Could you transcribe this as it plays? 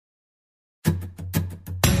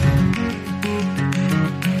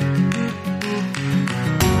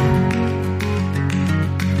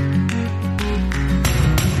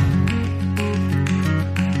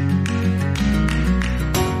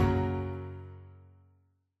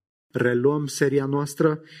Reluăm seria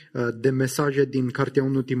noastră de mesaje din Cartea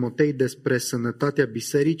 1 Timotei despre sănătatea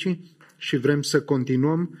bisericii și vrem să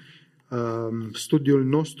continuăm studiul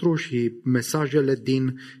nostru și mesajele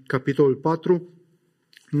din capitolul 4.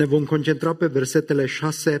 Ne vom concentra pe versetele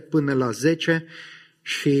 6 până la 10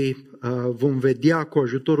 și vom vedea cu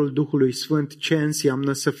ajutorul Duhului Sfânt ce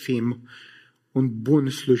înseamnă să fim un bun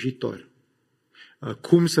slujitor.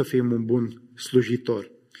 Cum să fim un bun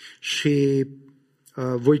slujitor. Și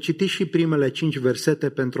voi citi și primele 5 versete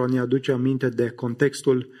pentru a ne aduce aminte de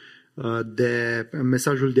contextul de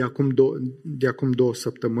mesajul de acum 2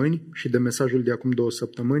 săptămâni și de mesajul de acum 2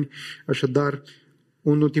 săptămâni. Așadar,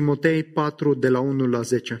 1 Timotei 4 de la 1 la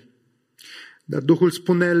 10. Dar Duhul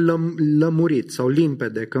spune lămurit sau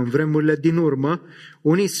limpede că în vremurile din urmă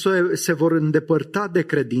unii se vor îndepărta de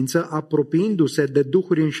credință, apropiindu-se de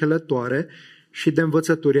duhuri înșelătoare și de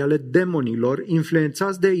învățături ale demonilor,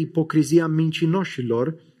 influențați de ipocrizia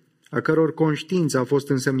mincinoșilor, a căror conștiință a fost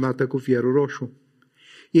însemnată cu fierul roșu.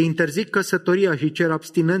 Ei interzic căsătoria și cer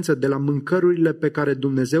abstinență de la mâncărurile pe care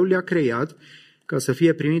Dumnezeu le-a creat, ca să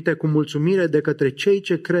fie primite cu mulțumire de către cei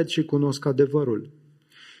ce cred și cunosc adevărul.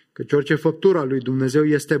 Căci orice făptură a lui Dumnezeu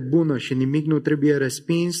este bună și nimic nu trebuie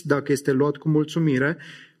respins dacă este luat cu mulțumire,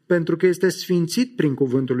 pentru că este sfințit prin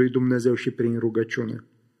cuvântul lui Dumnezeu și prin rugăciune.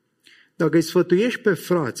 Dacă îi sfătuiești pe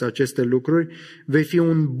frați aceste lucruri, vei fi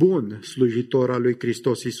un bun slujitor al lui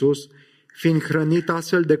Hristos Iisus, fiind hrănit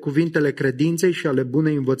astfel de cuvintele credinței și ale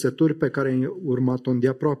bunei învățături pe care ai urmat-o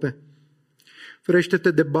îndeaproape.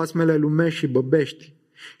 Ferește-te de basmele lumești și băbești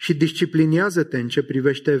și disciplinează-te în ce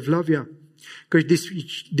privește evlavia, căci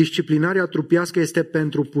disciplinarea trupească este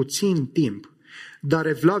pentru puțin timp, dar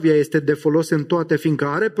evlavia este de folos în toate, fiindcă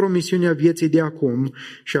are promisiunea vieții de acum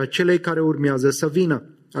și a celei care urmează să vină.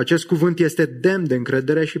 Acest cuvânt este demn de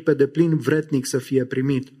încredere și pe deplin vretnic să fie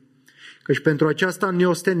primit. Căci pentru aceasta ne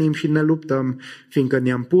ostenim și ne luptăm, fiindcă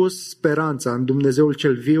ne-am pus speranța în Dumnezeul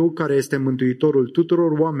cel viu, care este mântuitorul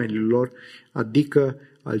tuturor oamenilor, adică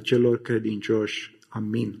al celor credincioși.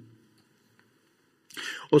 Amin.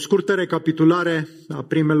 O scurtă recapitulare a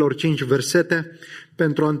primelor 5 versete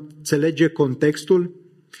pentru a înțelege contextul.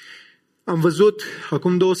 Am văzut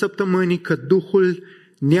acum 2 săptămâni că Duhul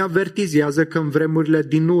ne avertizează că în vremurile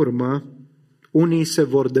din urmă unii se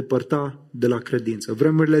vor depărta de la credință.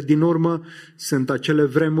 Vremurile din urmă sunt acele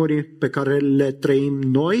vremuri pe care le trăim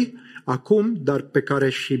noi acum, dar pe care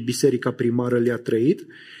și biserica primară le-a trăit.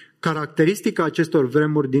 Caracteristica acestor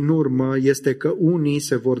vremuri din urmă este că unii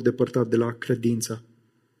se vor depărta de la credință.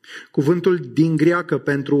 Cuvântul din greacă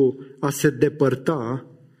pentru a se depărta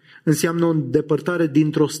înseamnă o depărtare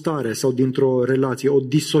dintr-o stare sau dintr-o relație, o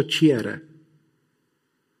disociere.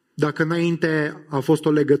 Dacă înainte a fost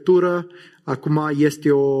o legătură, acum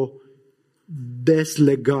este o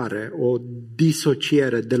deslegare, o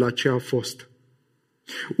disociere de la ce a fost.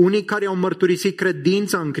 Unii care au mărturisit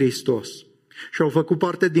credința în Hristos și au făcut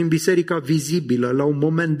parte din biserica vizibilă, la un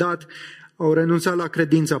moment dat au renunțat la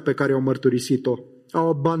credința pe care au mărturisit-o. Au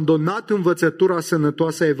abandonat învățătura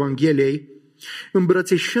sănătoasă a Evangheliei,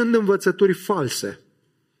 îmbrățișând învățături false.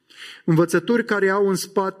 Învățături care au în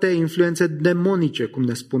spate influențe demonice, cum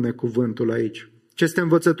ne spune cuvântul aici. Aceste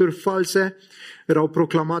învățături false erau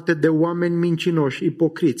proclamate de oameni mincinoși,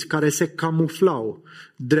 ipocriți, care se camuflau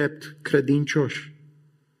drept credincioși,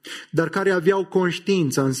 dar care aveau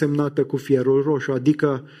conștiința însemnată cu fierul roșu,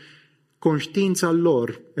 adică conștiința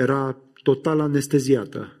lor era total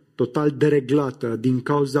anesteziată, total dereglată din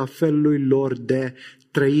cauza felului lor de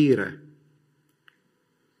trăire.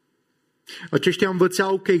 Aceștia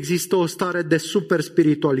învățau că există o stare de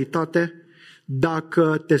superspiritualitate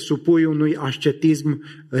dacă te supui unui ascetism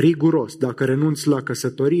riguros, dacă renunți la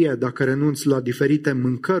căsătorie, dacă renunți la diferite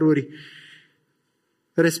mâncăruri,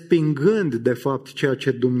 respingând de fapt ceea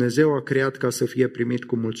ce Dumnezeu a creat ca să fie primit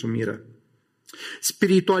cu mulțumire.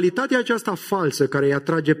 Spiritualitatea aceasta falsă care îi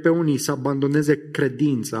atrage pe unii să abandoneze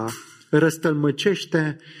credința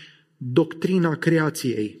răstălmăcește doctrina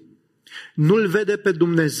creației. Nu-L vede pe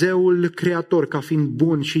Dumnezeul Creator ca fiind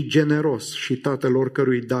bun și generos și Tatăl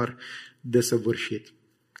oricărui dar desăvârșit.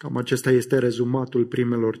 Cam acesta este rezumatul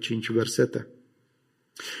primelor 5 versete.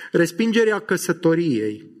 Respingerea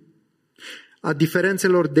căsătoriei, a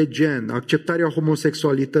diferențelor de gen, acceptarea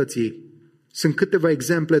homosexualității, sunt câteva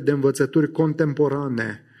exemple de învățături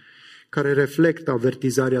contemporane care reflectă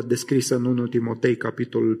avertizarea descrisă în 1 Timotei,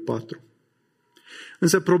 capitolul 4.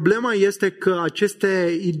 Însă problema este că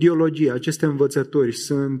aceste ideologii, aceste învățături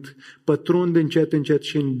pătrund încet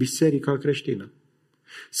și în biserica creștină.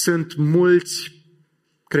 Sunt mulți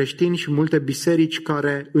creștini și multe biserici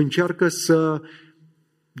care încearcă să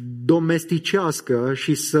domesticească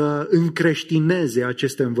și să încreștineze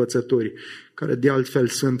aceste învățături, care de altfel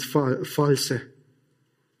sunt false.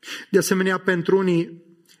 De asemenea, pentru unii,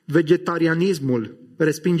 vegetarianismul,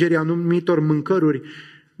 respingerea anumitor mâncăruri,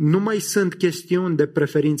 nu mai sunt chestiuni de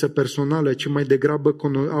preferință personală, ci mai degrabă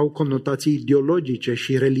au conotații ideologice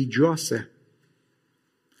și religioase.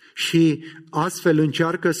 Și astfel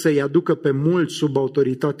încearcă să-i aducă pe mulți sub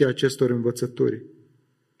autoritatea acestor învățături.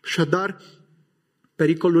 Așadar,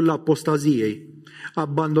 pericolul apostaziei,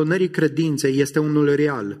 abandonării credinței este unul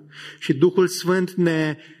real și Duhul Sfânt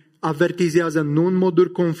ne avertizează nu în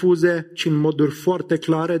moduri confuze, ci în moduri foarte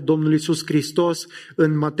clare. Domnul Iisus Hristos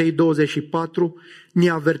în Matei 24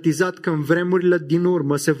 ne-a avertizat că în vremurile din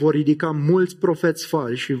urmă se vor ridica mulți profeți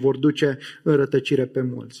falși și vor duce în rătăcire pe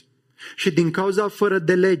mulți. Și din cauza fără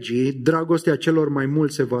de legii, dragostea celor mai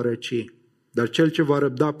mulți se va răci, dar cel ce va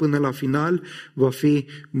răbda până la final va fi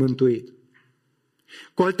mântuit.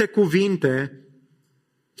 Cu alte cuvinte,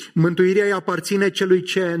 mântuirea îi aparține celui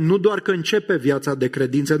ce nu doar că începe viața de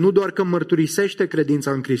credință, nu doar că mărturisește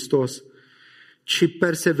credința în Hristos, ci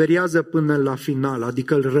perseverează până la final,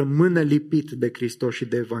 adică îl rămâne lipit de Hristos și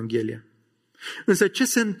de Evanghelie. Însă ce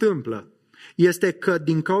se întâmplă? Este că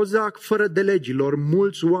din cauza fără de legilor,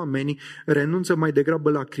 mulți oameni renunță mai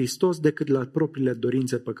degrabă la Hristos decât la propriile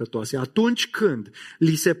dorințe păcătoase. Atunci când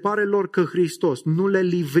li se pare lor că Hristos nu le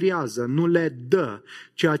livrează, nu le dă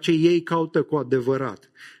ceea ce ei caută cu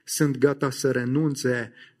adevărat, sunt gata să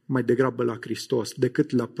renunțe mai degrabă la Hristos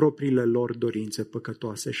decât la propriile lor dorințe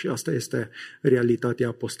păcătoase. Și asta este realitatea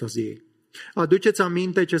apostaziei. Aduceți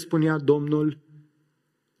aminte ce spunea Domnul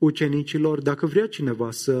ucenicilor: dacă vrea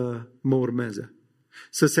cineva să mă urmeze,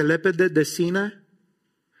 să se lepede de sine,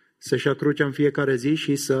 să-și ia crucea în fiecare zi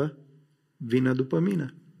și să vină după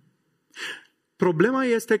mine. Problema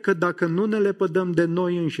este că dacă nu ne lepădăm de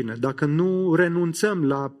noi înșine, dacă nu renunțăm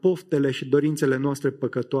la poftele și dorințele noastre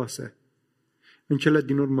păcătoase, în cele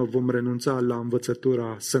din urmă vom renunța la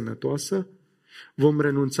învățătura sănătoasă, vom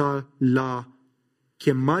renunța la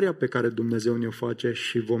chemarea pe care Dumnezeu ne-o face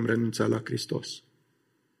și vom renunța la Hristos.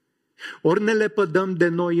 Ori ne lepădăm de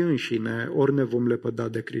noi înșine, ori ne vom lepăda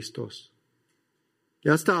de Hristos. De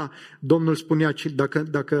asta Domnul spunea,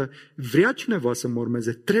 dacă vrea cineva să mă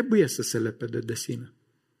urmeze, trebuie să se lepede de sine.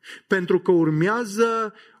 Pentru că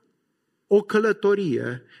urmează o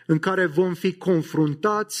călătorie în care vom fi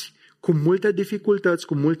confruntați cu multe dificultăți,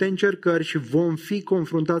 cu multe încercări și vom fi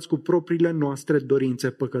confruntați cu propriile noastre dorințe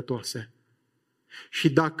păcătoase. Și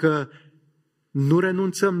dacă nu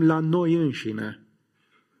renunțăm la noi înșine,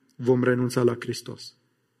 vom renunța la Hristos.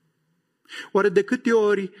 Oare de câte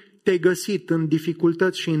ori te-ai găsit în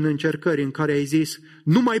dificultăți și în încercări în care ai zis: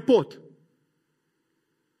 nu mai pot,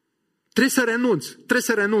 trebuie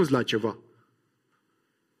să renunț la ceva?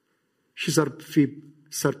 Și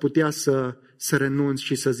s-ar putea să renunți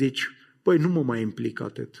și să zici: păi nu mă mai implic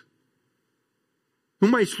atât, nu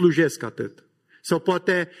mai slujesc atât, sau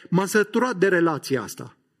poate m-am săturat de relația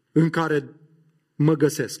asta în care mă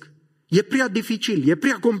găsesc. E prea dificil, e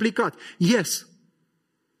prea complicat. Yes.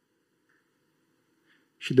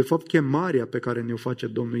 Și de fapt chemarea pe care ne-o face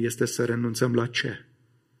Domnul este să renunțăm la ce?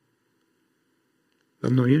 La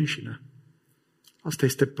noi înșine.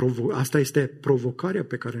 Asta este provocarea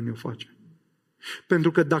pe care ne-o face.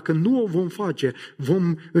 Pentru că dacă nu o vom face,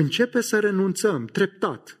 vom începe să renunțăm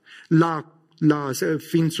treptat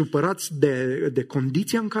fiind supărați de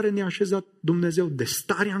condiția în care ne-a așezat Dumnezeu, de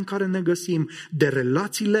starea în care ne găsim, de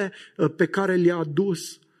relațiile pe care le-a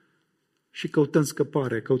adus și căutăm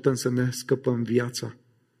scăpare, căutăm să ne scăpăm viața.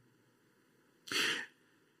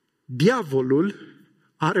 Diavolul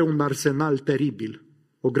are un arsenal teribil,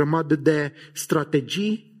 o grămadă de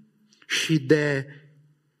strategii și de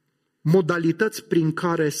modalități prin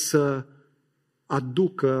care să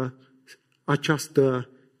aducă această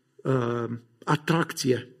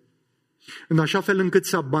atracție, în așa fel încât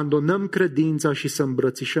să abandonăm credința și să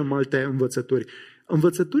îmbrățișăm alte învățături.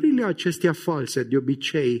 Învățăturile acestea false, de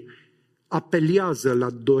obicei, apelează la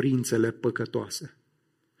dorințele păcătoase.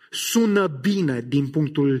 Sună bine din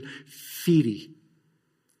punctul firii,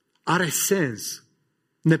 are sens,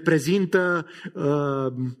 ne prezintă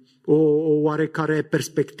o oarecare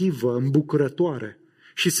perspectivă îmbucurătoare.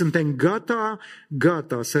 Și suntem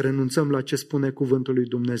gata să renunțăm la ce spune cuvântul lui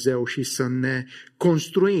Dumnezeu și să ne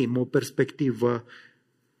construim o perspectivă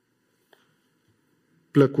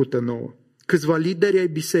plăcută nouă. Câțiva lideri ai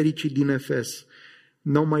bisericii din Efes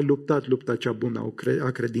n-au mai luptat lupta cea bună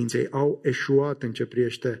a credinței, au eșuat în ce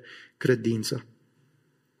privește credința.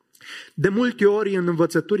 De multe ori în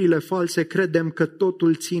învățăturile false credem că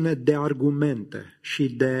totul ține de argumente și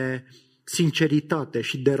de sinceritate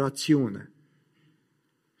și de rațiune.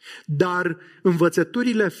 Dar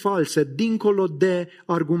învățăturile false, dincolo de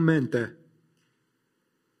argumente,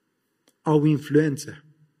 au influențe.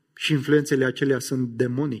 Și influențele acelea sunt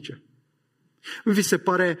demonice. Vi se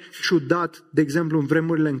pare ciudat, de exemplu, în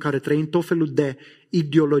vremurile în care trăim, tot felul de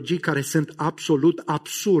ideologii care sunt absolut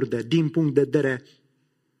absurde din punct de vedere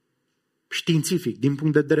științific, din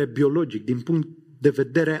punct de vedere biologic, din punct de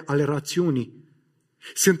vedere al rațiunii.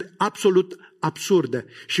 Sunt absolut absurde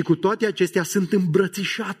și cu toate acestea sunt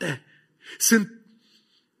îmbrățișate, sunt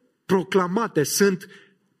proclamate, sunt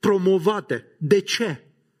promovate. De ce?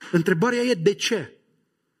 Întrebarea e de ce?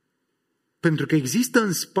 Pentru că există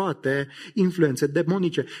în spate influențe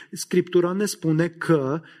demonice. Scriptura ne spune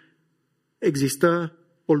că există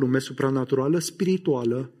o lume supranaturală,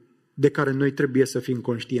 spirituală, de care noi trebuie să fim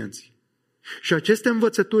conștienți. Și aceste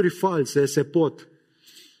învățături false se pot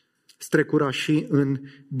strecura și în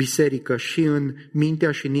biserică, și în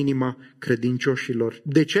mintea și în inima credincioșilor.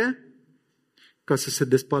 De ce? Ca să se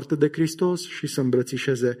despartă de Hristos și să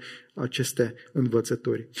îmbrățișeze aceste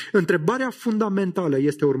învățături. Întrebarea fundamentală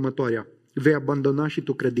este următoarea. Vei abandona și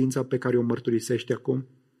tu credința pe care o mărturisești acum?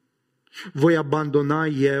 Voi abandona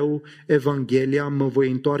eu Evanghelia, mă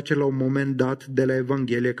voi întoarce la un moment dat de la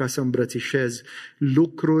Evanghelie ca să îmbrățișez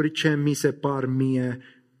lucruri ce mi se par mie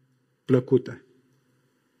plăcute.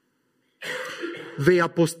 Vei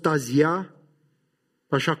apostazia,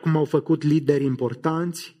 așa cum au făcut lideri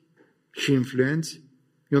importanți și influenți?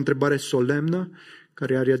 E o întrebare solemnă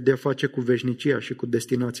care are de a face cu veșnicia și cu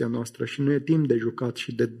destinația noastră și nu e timp de jucat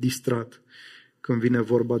și de distrat când vine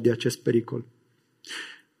vorba de acest pericol.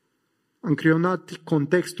 Am creionat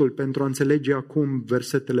contextul pentru a înțelege acum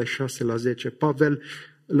versetele 6 la 10. Pavel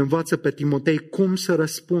îl învață pe Timotei cum să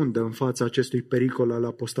răspundă în fața acestui pericol al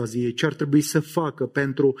apostaziei, ce ar trebui să facă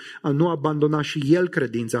pentru a nu abandona și el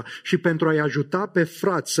credința și pentru a-i ajuta pe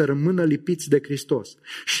frați să rămână lipiți de Hristos.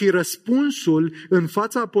 Și răspunsul în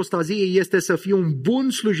fața apostaziei este să fii un bun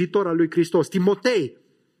slujitor al lui Hristos. Timotei,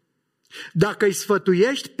 dacă îi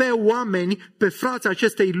sfătuiești pe oameni, pe frați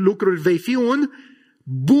acestei lucruri, vei fi un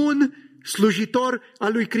bun slujitor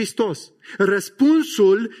al lui Hristos.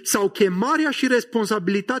 Răspunsul sau chemarea și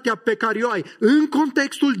responsabilitatea pe care o ai în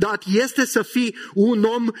contextul dat este să fii un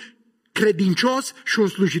om credincios și un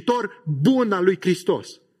slujitor bun al lui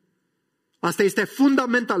Hristos. Asta este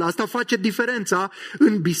fundamental, asta face diferența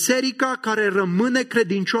în biserica care rămâne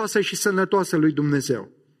credincioasă și sănătoasă lui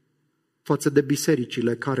Dumnezeu față de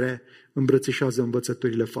bisericile care îmbrățișează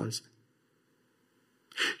învățăturile false.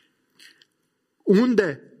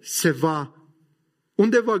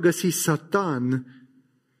 Unde va găsi Satan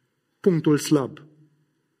punctul slab?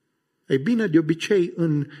 Ei bine, de obicei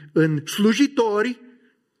în slujitori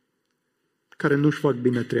care nu-și fac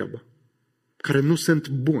bine treaba, care nu sunt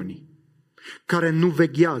buni, care nu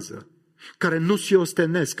veghează, care nu se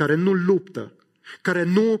ostenesc, care nu luptă, care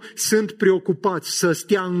nu sunt preocupați să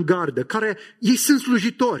stea în gardă, ei sunt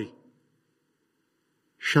slujitori.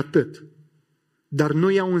 Și atât. Dar nu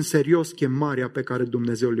iau în serios chemarea pe care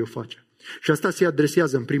Dumnezeu le-o face. Și asta se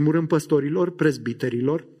adresează în primul rând păstorilor,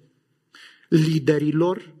 prezbiterilor,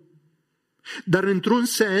 liderilor, dar într-un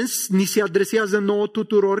sens ni se adresează nouă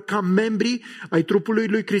tuturor ca membri ai trupului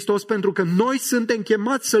lui Hristos, pentru că noi suntem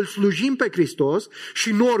chemați să-L slujim pe Hristos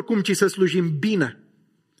și nu oricum, ci să slujim bine.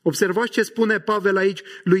 Observați ce spune Pavel aici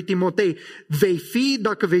lui Timotei.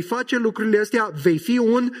 Dacă vei face lucrurile astea, vei fi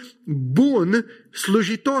un bun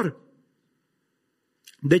slujitor.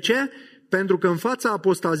 De ce? Pentru că în fața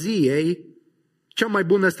apostaziei, cea mai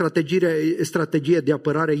bună strategie de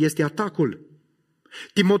apărare este atacul.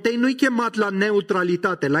 Timotei nu-i chemat la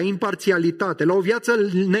neutralitate, la imparțialitate, la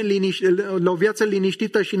o viață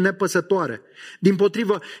liniștită și nepăsătoare.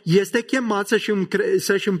 Dimpotrivă, este chemat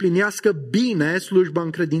să-și împlinească bine slujba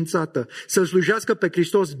încredințată, să-L slujească pe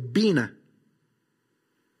Hristos bine.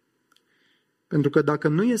 Pentru că dacă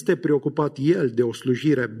nu este preocupat el de o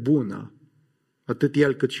slujire bună, atât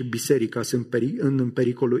el cât și biserica sunt în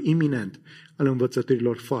pericolul iminent al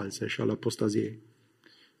învățăturilor false și al apostaziei.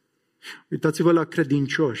 Uitați-vă la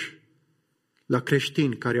credincioși, la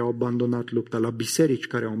creștini care au abandonat lupta, la biserici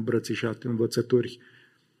care au îmbrățișat învățături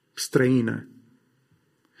străine.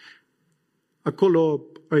 Acolo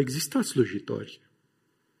au existat slujitori,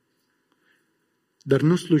 dar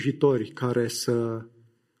nu slujitori care să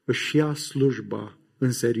își ia slujba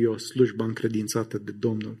în serios, slujba încredințată de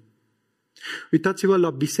Domnul. Uitați-vă la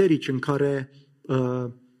biserici în care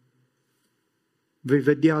vei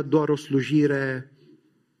vedea doar o slujire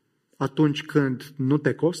atunci când nu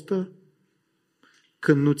te costă,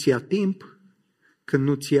 când nu-ți ia timp, când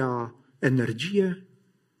nu-ți ia energie,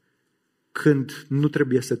 când nu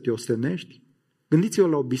trebuie să te ostenești. Gândiți-vă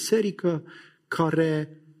la o biserică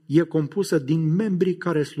care e compusă din membrii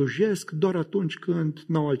care slujesc doar atunci când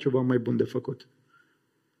n-au altceva mai bun de făcut.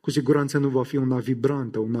 Cu siguranță nu va fi una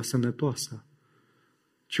vibrantă, una sănătoasă,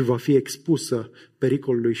 ci va fi expusă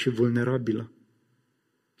pericolului și vulnerabilă.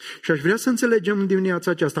 Și aș vrea să înțelegem în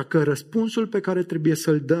dimineața aceasta că răspunsul pe care trebuie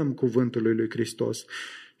să-l dăm cuvântului lui Hristos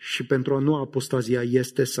și pentru a nu apostazia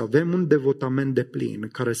este să avem un devotament deplin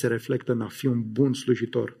care se reflectă în a fi un bun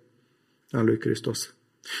slujitor al lui Hristos.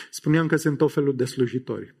 Spuneam că sunt tot felul de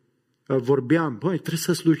slujitori. Vorbeam, trebuie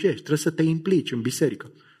să slujești, trebuie să te implici în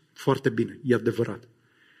biserică. Foarte bine, e adevărat.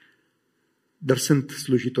 Dar sunt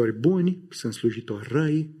slujitori buni, sunt slujitori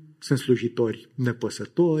răi, sunt slujitori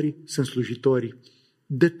nepăsători, sunt slujitori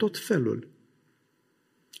de tot felul.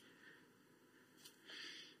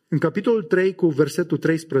 În capitolul 3, cu versetul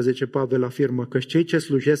 13, Pavel afirmă că cei ce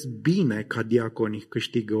slujesc bine ca diaconi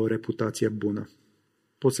câștigă o reputație bună.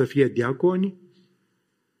 Pot să fie diaconi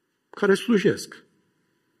care slujesc.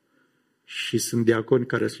 Și sunt diaconi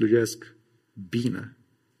care slujesc bine,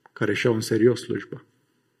 care și-au în serios slujba.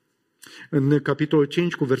 În capitolul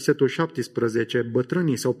 5, cu versetul 17,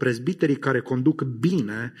 bătrânii sau prezbiterii care conduc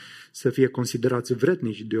bine să fie considerați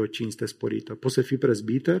vrednici de o cinste sporită. Poți să fii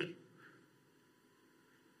prezbiter?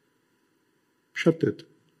 Și atât.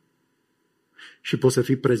 Și poți să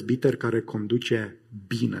fii prezbiter care conduce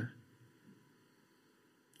bine.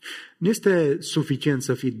 Nu este suficient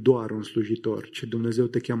să fii doar un slujitor, ci Dumnezeu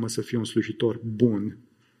te cheamă să fii un slujitor bun.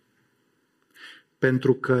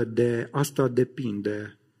 Pentru că de asta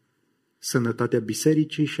depinde sănătatea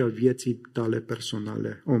bisericii și a vieții tale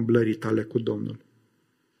personale, a umblării tale cu Domnul.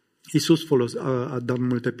 Iisus a dat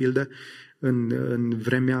multe pilde în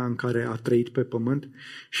vremea în care a trăit pe pământ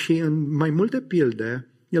și în mai multe pilde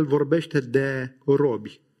el vorbește de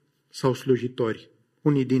robi sau slujitori.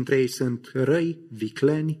 Unii dintre ei sunt răi,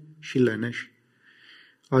 vicleni și leneși.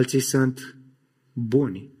 Alții sunt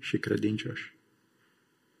buni și credincioși.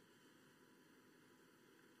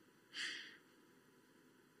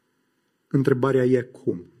 Întrebarea e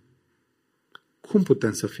cum? Cum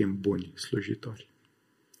putem să fim buni slujitori?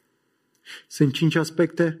 Sunt 5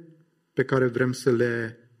 aspecte pe care vrem să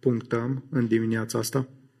le punctăm în dimineața asta.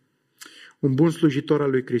 Un bun slujitor al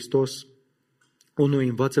lui Hristos, 1.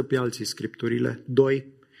 Învață pe alții Scripturile, 2.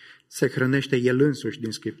 Se hrănește el însuși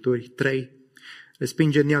din Scripturi, 3.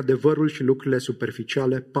 Respinge neadevărul și lucrurile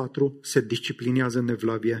superficiale, 4. Se disciplinează în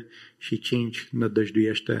evlavie și 5.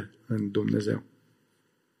 Nădăjduiește în Dumnezeu.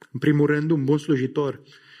 În primul rând, un bun slujitor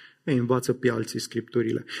învață pe alții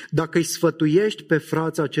Scripturile. Dacă îi sfătuiești pe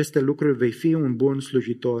frați aceste lucruri, vei fi un bun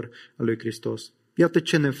slujitor al lui Hristos. Iată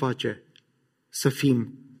ce ne face să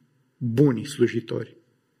fim buni slujitori.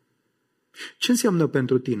 Ce înseamnă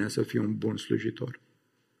pentru tine să fii un bun slujitor?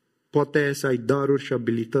 Poate să ai daruri și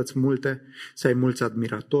abilități multe, să ai mulți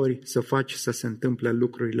admiratori, să faci să se întâmple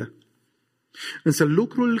lucrurile. Însă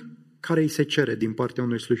lucrul care îi se cere din partea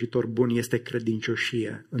unui slujitor bun este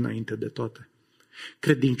credincioșie înainte de toate.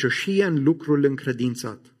 Credincioșie în lucrul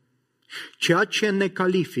încredințat. Ceea ce ne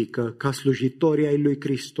califică ca slujitori ai lui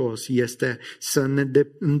Hristos este să ne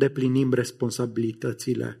îndeplinim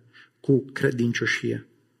responsabilitățile cu credincioșie.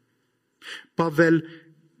 Pavel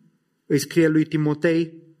îi scrie lui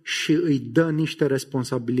Timotei și îi dă niște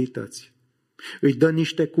responsabilități. Îi dă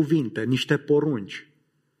niște cuvinte, niște porunci.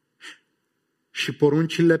 Și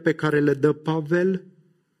poruncile pe care le dă Pavel,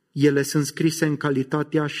 ele sunt scrise în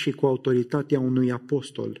calitatea și cu autoritatea unui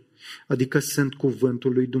apostol, adică sunt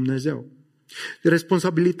cuvântul lui Dumnezeu.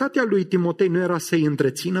 Responsabilitatea lui Timotei nu era să-i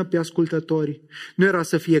întrețină pe ascultători, nu era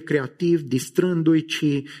să fie creativ, distrându-i, ci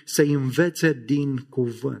să-i învețe din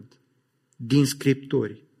cuvânt, din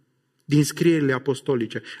Scripturi, din scrierile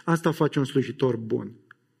apostolice. Asta face un slujitor bun.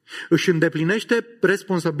 Își îndeplinește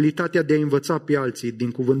responsabilitatea de a învăța pe alții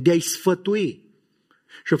din cuvânt, de a-i sfătui.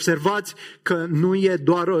 Și observați că nu e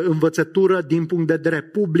doar o învățătură din punct de vedere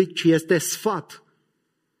public, ci este sfat.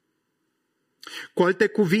 Cu alte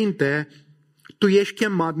cuvinte, tu ești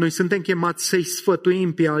chemat, noi suntem chemați să-i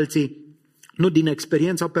sfătuim pe alții, nu din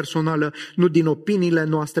experiența personală, nu din opiniile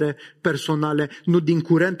noastre personale, nu din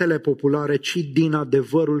curentele populare, ci din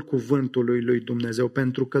adevărul cuvântului lui Dumnezeu,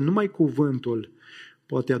 pentru că numai cuvântul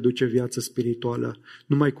poate aduce viață spirituală,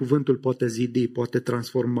 numai cuvântul poate zidi, poate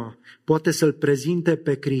transforma, poate să-L prezinte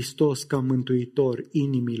pe Hristos ca mântuitor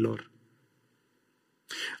inimilor.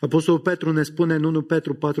 Apostolul Petru ne spune în 1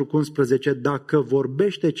 Petru 4,11, dacă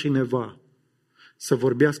vorbește cineva, să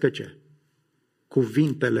vorbească ce?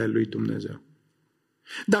 Cuvintele lui Dumnezeu.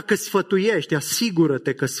 Dacă sfătuiești,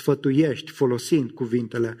 asigură-te că sfătuiești folosind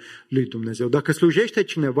cuvintele lui Dumnezeu. Dacă slujește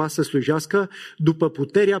cineva, să slujească după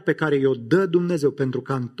puterea pe care i-o dă Dumnezeu, pentru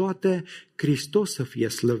ca în toate Hristos să fie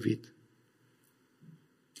slăvit.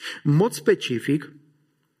 În mod specific,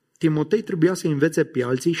 Timotei trebuia să învețe pe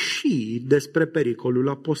alții și despre pericolul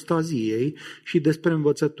apostaziei și despre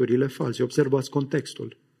învățăturile false. Observați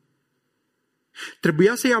contextul.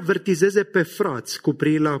 Trebuia să-i avertizeze pe frați cu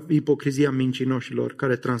privire la ipocrizia mincinoșilor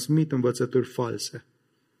care transmit învățături false.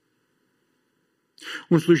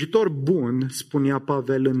 Un slujitor bun, spunea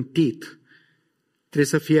Pavel în Tit,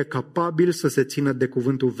 trebuie să fie capabil să se țină de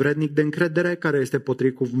cuvântul vrednic de încredere, care este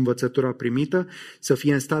potrivit cu învățătura primită, să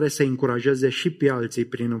fie în stare să încurajeze și pe alții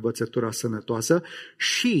prin învățătura sănătoasă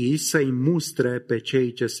și să-i mustre pe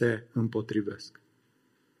cei ce se împotrivesc.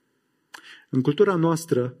 În cultura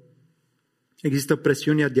noastră există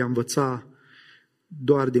presiunea de a învăța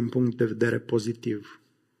doar din punct de vedere pozitiv,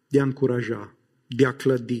 de a încuraja, de a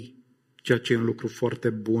clădi, ceea ce e un lucru foarte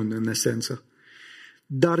bun în esență,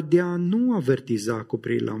 dar de a nu avertiza cu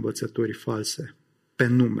privire la învățătorii false, pe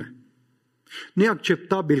nume. Nu e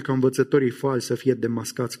acceptabil ca învățătorii false să fie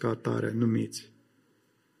demascați ca atare, numiți.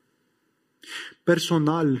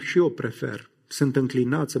 Personal și eu prefer, sunt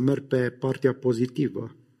înclinat să merg pe partea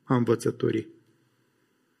pozitivă a învățătorii.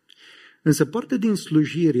 Însă parte din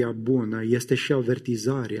slujirea bună este și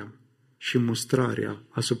avertizarea și mustrarea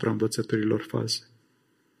asupra învățătorilor false.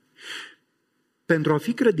 Pentru a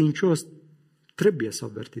fi credincios, trebuie să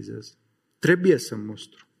avertizez, trebuie să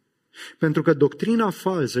mustru. Pentru că doctrina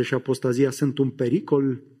falsă și apostazia sunt un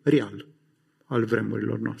pericol real al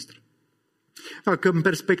vremurilor noastre. Dacă în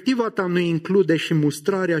perspectiva ta nu include și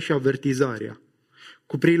mustrarea și avertizarea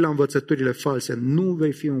cu privire la învățăturile false, nu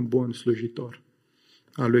vei fi un bun slujitor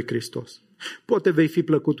al lui Hristos. Poate vei fi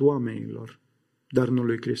plăcut oamenilor, dar nu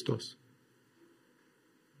lui Hristos.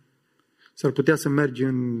 S-ar putea să mergi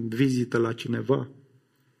în vizită la cineva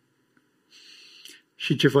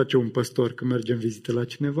și ce face un păstor când merge în vizită la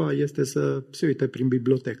cineva este să se uite prin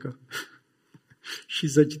bibliotecă și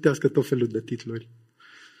să citească tot felul de titluri.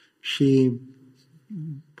 Și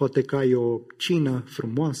poate că ai o cină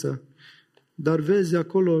frumoasă, dar vezi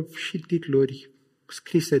acolo și titluri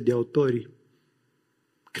scrise de autori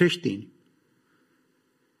creștini,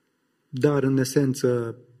 dar în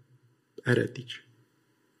esență eretici.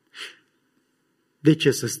 De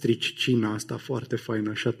ce să strici cina asta foarte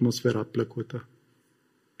faină și atmosfera plăcută?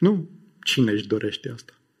 Nu, cine își dorește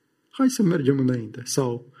asta? Hai să mergem înainte.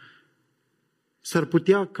 Sau s-ar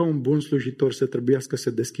putea ca un bun slujitor să trebuiască să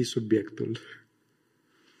deschizi subiectul.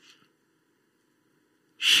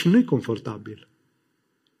 Și nu-i confortabil.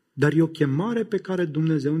 Dar e o chemare pe care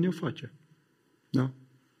Dumnezeu ne-o face. Da?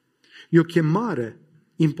 E o chemare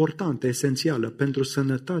importantă, esențială pentru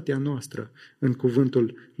sănătatea noastră în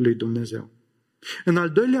cuvântul lui Dumnezeu. În al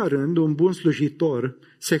doilea rând, un bun slujitor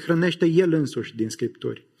se hrănește el însuși din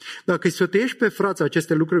Scripturi. Dacă îi sfătuiești pe frați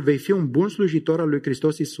aceste lucruri, vei fi un bun slujitor al lui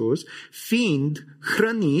Hristos Iisus, fiind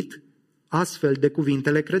hrănit astfel de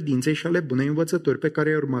cuvintele credinței și ale bunei învățături pe care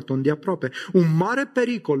ai urmat-o îndeaproape. Un mare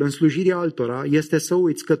pericol în slujirea altora este să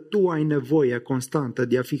uiți că tu ai nevoie constantă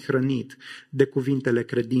de a fi hrănit de cuvintele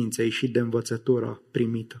credinței și de învățătura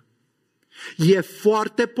primită. E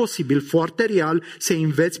foarte posibil, foarte real să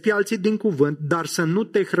înveți pe alții din cuvânt, dar să nu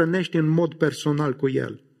te hrănești în mod personal cu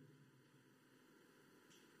el.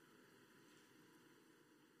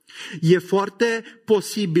 E foarte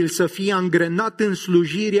posibil să fii angrenat în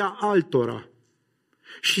slujirea altora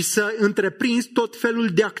și să întreprinzi tot felul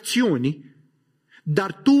de acțiuni,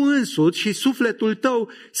 dar tu însuți și sufletul tău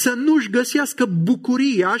să nu-și găsească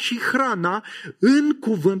bucuria și hrana în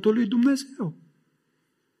cuvântul lui Dumnezeu.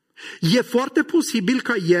 E foarte posibil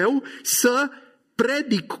ca eu să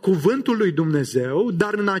predic cuvântul lui Dumnezeu,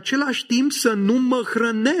 dar în același timp să nu mă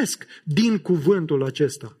hrănesc din cuvântul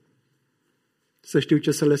acesta. Să știu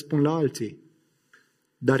ce să le spun la alții,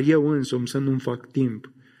 dar eu însumi să nu-mi fac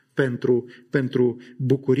timp pentru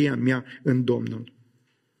bucuria mea în Domnul.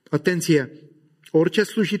 Atenție, orice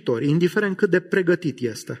slujitor, indiferent cât de pregătit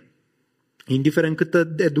este, indiferent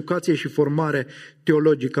câtă educație și formare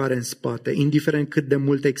teologică are în spate, indiferent cât de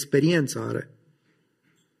multă experiență are,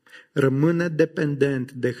 rămâne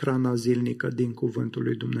dependent de hrana zilnică din cuvântul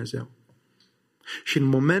lui Dumnezeu. Și în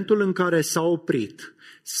momentul în care s-a oprit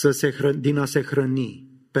din a se hrăni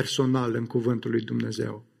personal în cuvântul lui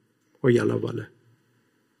Dumnezeu, o ia la vale.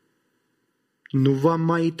 Nu va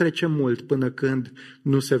mai trece mult până când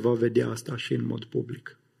nu se va vedea asta și în mod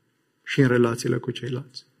public și în relațiile cu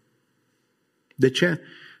ceilalți. De ce?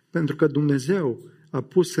 Pentru că Dumnezeu a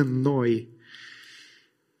pus în noi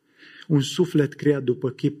un suflet creat după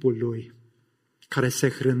chipul Lui, care se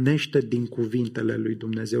hrănește din cuvintele lui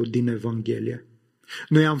Dumnezeu, din Evanghelie.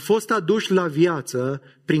 Noi am fost aduși la viață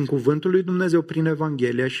prin cuvântul lui Dumnezeu, prin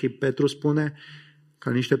Evanghelie, și Petru spune,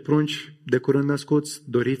 ca niște prunci de curând născuți,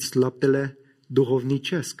 doriți laptele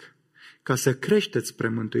duhovnicesc, ca să creșteți spre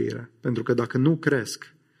mântuire. Pentru că dacă nu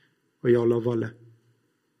cresc, o iau la vale.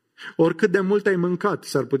 Oricât de mult ai mâncat,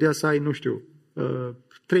 s-ar putea să ai, nu știu,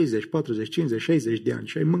 30, 40, 50, 60 de ani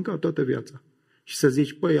și ai mâncat toată viața. Și să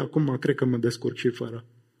zici, păi, acum cred că mă descurc și fără.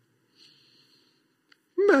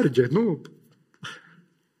 Merge, nu?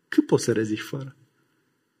 Cât poți să reziști fără?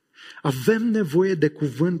 Avem nevoie de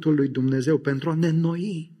cuvântul lui Dumnezeu pentru a ne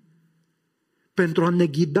înnoi, pentru a ne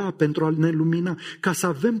ghida, pentru a ne lumina, ca să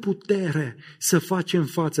avem putere să facem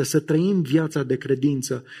față, să trăim viața de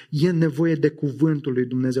credință. E nevoie de cuvântul lui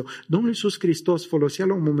Dumnezeu. Domnul Iisus Hristos folosea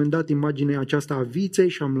la un moment dat imaginea aceasta a viței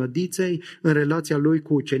și a mlădiței în relația lui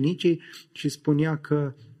cu ucenicii și spunea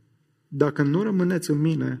că dacă nu rămâneți în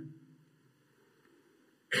mine,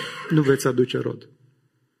 nu veți aduce rod.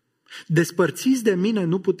 Despărțiți de mine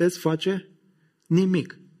nu puteți face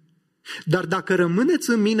nimic. Dar dacă rămâneți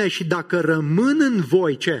în mine și dacă rămân în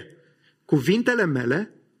voi, ce? Cuvintele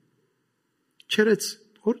mele, cereți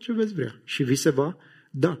orice veți vrea și vi se va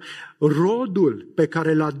da. Rodul pe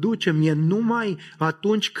care îl aducem e numai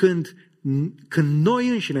atunci când noi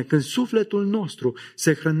înșine, când sufletul nostru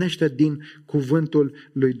se hrănește din cuvântul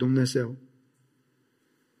lui Dumnezeu.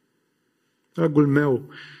 Dragul meu,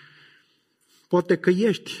 poate că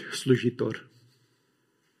ești slujitor.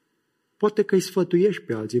 Poate că îi sfătuiești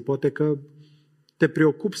pe alții, poate că te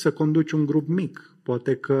preocupi să conduci un grup mic,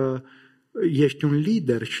 poate că ești un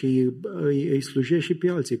lider și îi slujești și pe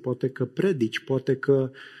alții, poate că predici, poate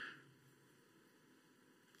că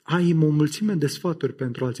ai o mulțime de sfaturi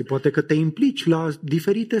pentru alții, poate că te implici la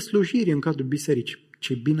diferite slujiri în cadrul bisericii.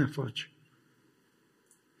 Ce bine faci!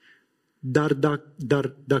 Dar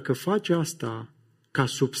dacă faci asta ca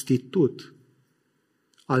substitut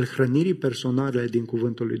al hrănirii personale din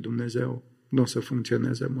cuvântul lui Dumnezeu, nu o să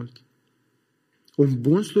funcționeze mult. Un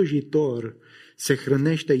bun slujitor se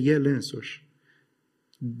hrănește el însuși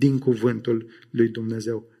din cuvântul lui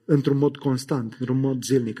Dumnezeu, într-un mod constant, într-un mod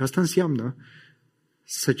zilnic. Asta înseamnă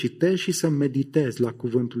să citești și să meditezi la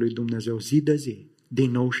cuvântul lui Dumnezeu zi de zi,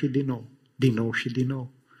 din nou și din nou, din nou și din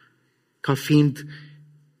nou, ca fiind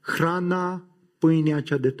hrana, pâinea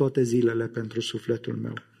cea de toate zilele pentru sufletul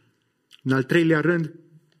meu. În al treilea rând,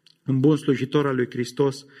 un bun slujitor al lui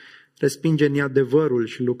Hristos respinge neadevărul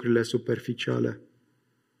și lucrurile superficiale.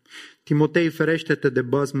 Timotei, ferește-te de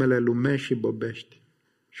bazmele lumești și băbești.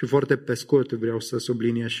 Și foarte pe scurt vreau să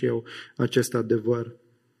subliniez și eu acest adevăr.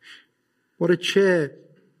 Oare ce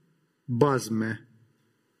bazme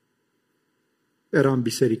erau în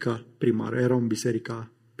biserica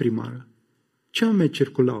primară? Ce anume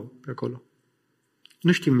circulau pe acolo?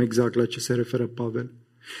 Nu știm exact la ce se referă Pavel.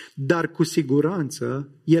 Dar cu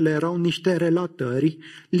siguranță ele erau niște relatări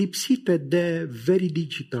lipsite de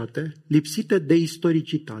veridicitate, lipsite de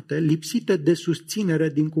istoricitate, lipsite de susținere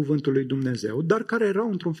din cuvântul lui Dumnezeu, dar care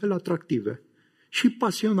erau într-un fel atractive și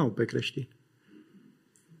pasionau pe creștini.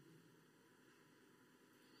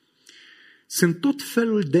 Sunt tot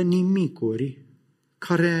felul de nimicuri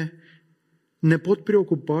care ne pot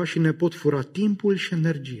preocupa și ne pot fura timpul și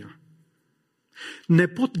energia. Ne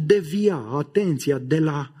pot devia atenția de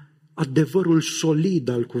la adevărul solid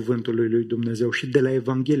al cuvântului lui Dumnezeu și de la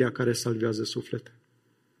Evanghelia care salvează suflete.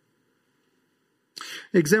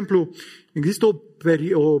 Exemplu, există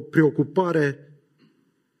o preocupare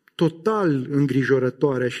total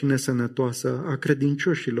îngrijorătoare și nesănătoasă a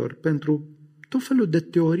credincioșilor pentru tot felul de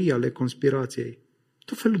teorii ale conspirației,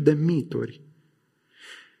 tot felul de mituri.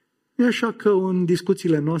 E așa că în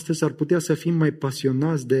discuțiile noastre s-ar putea să fim mai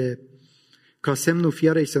pasionați de ca semnul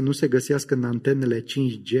fiarei să nu se găsească în antenele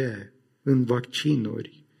 5G, în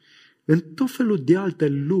vaccinuri, în tot felul de alte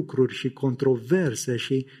lucruri și controverse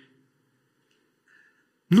și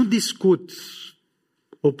nu discut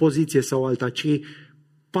o poziție sau alta, ci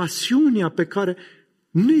pasiunea pe care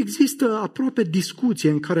nu există aproape discuție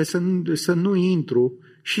în care să nu intru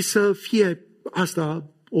și să fie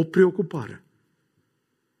asta o preocupare.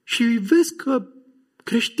 Și vezi că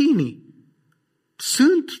creștinii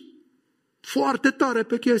sunt foarte tare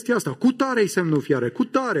pe chestia asta. Cu tare-i semnul fiare, cu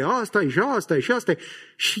tare, asta-i și asta-i și asta-i.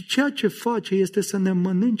 Și ceea ce face este să ne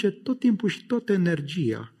mănânce tot timpul și toată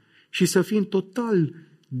energia și să fim total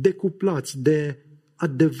decuplați de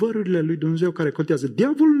adevărurile lui Dumnezeu care contează.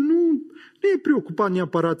 Diavolul nu e preocupat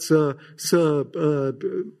neapărat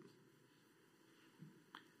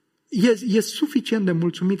e suficient de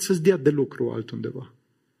mulțumit să-ți dea de lucru altundeva.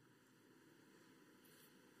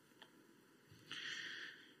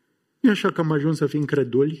 Nu e așa că am ajuns să fim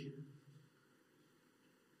creduli?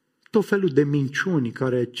 Tot felul de minciuni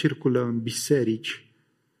care circulă în biserici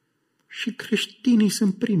și creștinii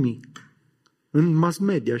sunt primii în mass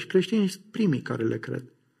media și creștinii sunt primii care le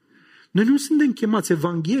cred. Noi nu suntem chemați,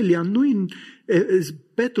 Evanghelia,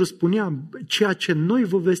 Petru spunea, ceea ce noi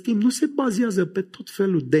vă vestim nu se bazează pe tot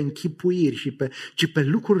felul de închipuiri, ci pe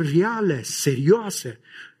lucruri reale, serioase.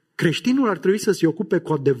 Creștinul ar trebui să se ocupe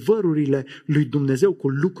cu adevărurile lui Dumnezeu, cu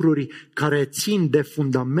lucruri care țin de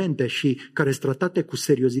fundamente și care sunt tratate cu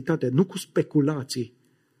seriozitate, nu cu speculații.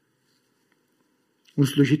 Un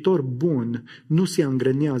slujitor bun nu se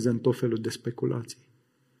angrenează în tot felul de speculații.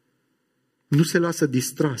 Nu se lasă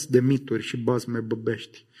distras de mituri și bazme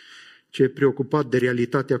băbești, ci e preocupat de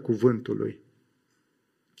realitatea cuvântului.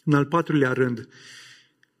 În al patrulea rând,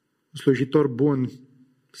 un slujitor bun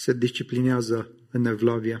se disciplinează în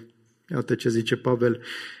evlavia. Iată ce zice Pavel: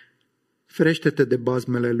 ferește-te de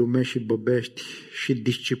bazmele lumești și băbești și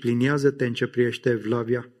disciplinează-te în ce privește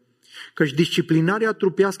evlavia. Căci disciplinarea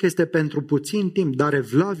trupească este pentru puțin timp, dar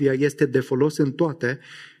evlavia este de folos în toate,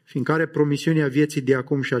 fiindcă are promisiunea vieții de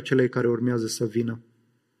acum și a celei care urmează să vină.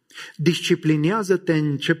 Disciplinează-te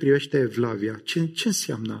în ce privește evlavia. Ce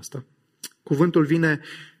înseamnă asta? Cuvântul vine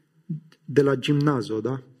de la gimnazo,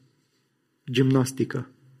 da?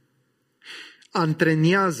 Gimnastică.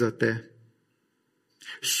 Antrenează-te.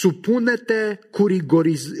 Supune-te cu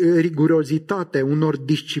rigurozitate unor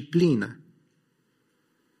discipline.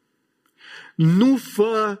 Nu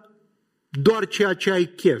fă doar ceea ce ai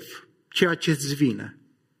chef, ceea ce îți vine.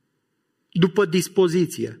 După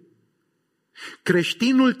dispoziție.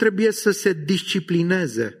 Creștinul trebuie să se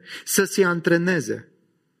disciplineze, să se antreneze.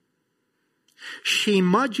 Și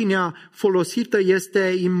imaginea folosită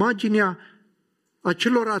este imaginea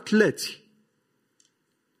acelor atleți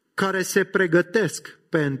care se pregătesc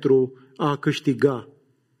pentru a câștiga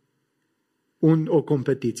o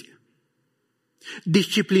competiție.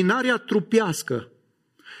 Disciplinarea trupească,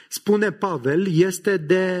 spune Pavel, este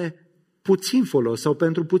de puțin folos sau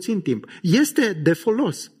pentru puțin timp. Este de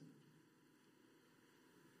folos.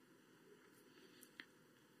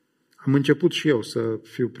 Am început și eu să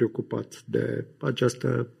fiu preocupat de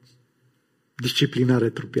această disciplinare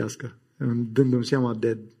trupească, dându-mi seama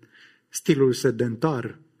de stilul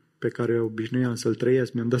sedentar pe care obișnuiam să-l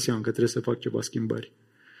trăiesc, mi-am dat seama că trebuie să fac ceva schimbări.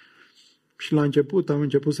 Și la început am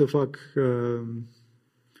început să fac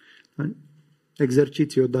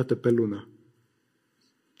exerciții o dată pe lună.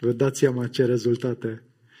 Vă dați seama ce rezultate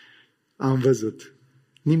am văzut.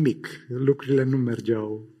 Nimic. Lucrurile nu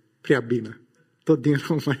mergeau prea bine. Tot din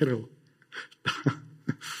rău mai rău.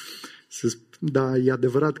 Da, e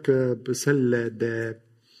adevărat că sălile de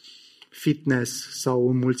fitness s-au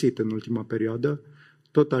înmulțit în ultima perioadă,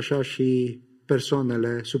 tot așa și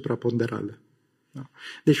persoanele supraponderale.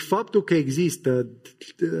 Deci faptul că există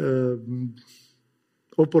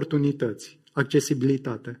oportunități,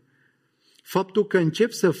 accesibilitate, faptul că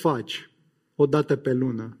începi să faci o dată pe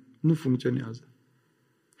lună, nu funcționează.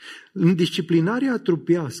 În disciplinarea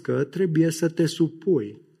trupească trebuie să te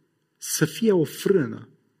supui, să fie o frână.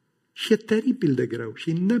 Și e teribil de greu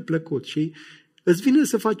și neplăcut și îți vine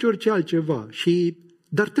să faci orice altceva.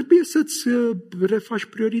 Dar trebuie să-ți refaci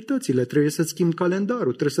prioritățile, trebuie să-ți schimbi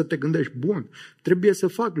calendarul, trebuie să te gândești, bun, trebuie să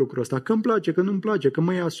fac lucrul ăsta, că îmi place, că nu-mi place, că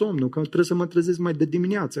mă ia somnul, că trebuie să mă trezesc mai de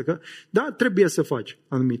dimineață, da, trebuie să faci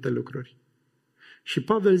anumite lucruri. Și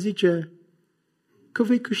Pavel zice că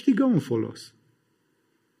vei câștiga un folos.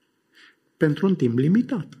 Pentru un timp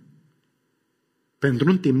limitat. Pentru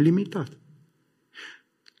un timp limitat.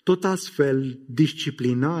 Tot astfel,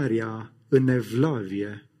 disciplinarea în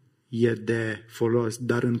evlavie e de folos,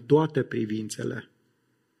 dar în toate privințele.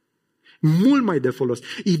 Mult mai de folos.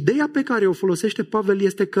 Ideea pe care o folosește Pavel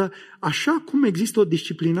este că așa cum există o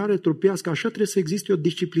disciplinare trupească, așa trebuie să existe o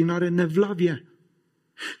disciplinare în evlavie.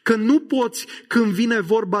 Că nu poți, când vine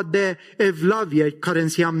vorba de evlavie, care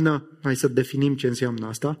înseamnă, hai să definim ce înseamnă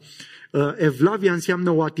asta, evlavia înseamnă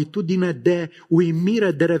o atitudine de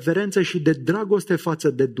uimire, de reverență și de dragoste față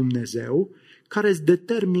de Dumnezeu, care îți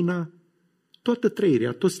determină toată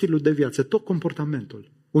trăirea, tot stilul de viață, tot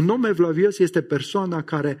comportamentul. Un om evlavios este persoana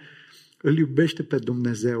care îl iubește pe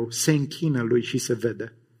Dumnezeu, se închină lui și se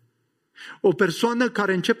vede. O persoană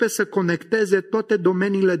care începe să conecteze toate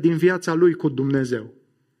domeniile din viața lui cu Dumnezeu.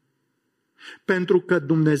 Pentru că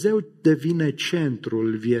Dumnezeu devine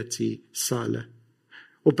centrul vieții sale.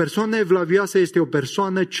 O persoană evlavioasă este o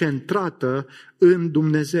persoană centrată în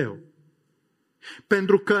Dumnezeu.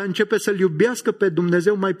 Pentru că începe să-L iubească pe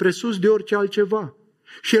Dumnezeu mai presus de orice altceva.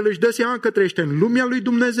 Și el își dă seama că trăiește în lumea lui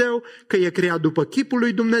Dumnezeu, că e creat după chipul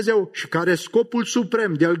lui Dumnezeu și că are scopul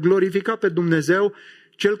suprem de a-L glorifica pe Dumnezeu,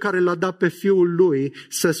 Cel care l-a dat pe Fiul Lui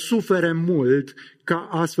să sufere mult, ca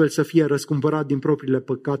astfel să fie răscumpărat din propriile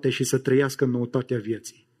păcate și să trăiască în noutatea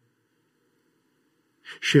vieții.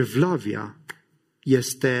 Și evlavia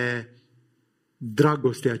este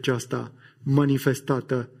dragostea aceasta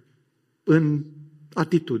manifestată în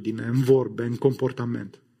atitudine, în vorbe, în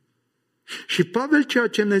comportament. Și Pavel ceea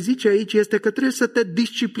ce ne zice aici este că trebuie să te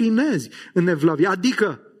disciplinezi în evlavie.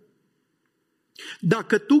 Adică,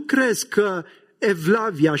 dacă tu crezi că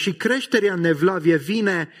evlavia și creșterea în evlavie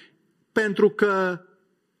vine pentru că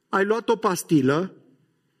ai luat o pastilă,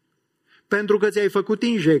 pentru că ți-ai făcut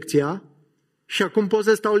injecția și acum poți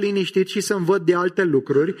să stau liniștit și să învăț de alte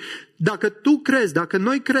lucruri, dacă tu crezi, dacă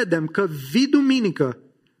noi credem că vii duminică,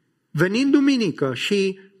 venim duminică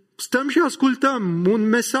și stăm și ascultăm un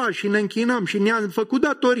mesaj și ne închinăm și ne-am făcut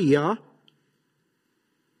datoria,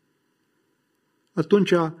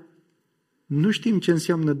 atunci nu știm ce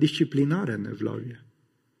înseamnă disciplinare în evlavie.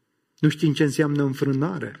 Nu știm ce înseamnă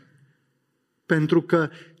înfrânare. Pentru că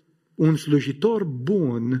un slujitor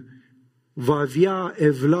bun va avea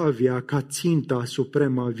evlavia ca ținta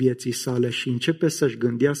supremă a vieții sale și începe să-și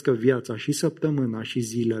gândească viața și săptămâna și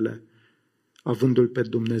zilele, avându-L pe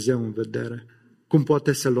Dumnezeu în vedere. Cum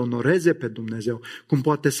poate să-L onoreze pe Dumnezeu, cum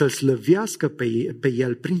poate să-L slăvească pe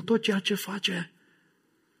El prin tot ceea ce face.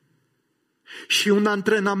 Și un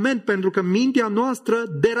antrenament, pentru că mintea noastră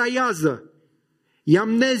deraiază. E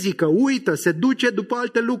amnezică, uită, se duce după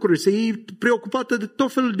alte lucruri, se e preocupată de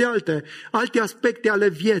tot felul de alte aspecte ale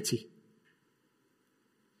vieții.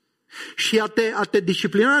 Și a te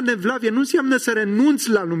disciplina în evlavie nu înseamnă să renunți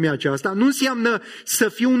la lumea aceasta, nu înseamnă să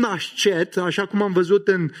fii un ascet, așa cum am văzut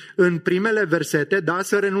în primele versete, da?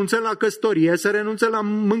 Să renunțăm la căsătorie, să renunțăm la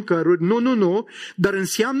mâncăruri, nu, dar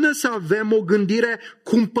înseamnă să avem o gândire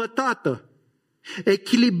cumpătată,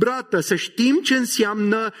 echilibrată, să știm ce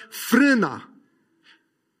înseamnă frâna.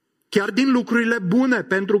 Chiar din lucrurile bune,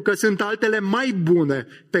 pentru că sunt altele mai bune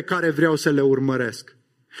pe care vreau să le urmăresc.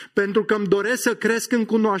 Pentru că îmi doresc să cresc în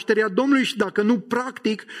cunoașterea Domnului și dacă nu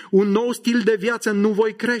practic un nou stil de viață, nu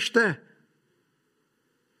voi crește.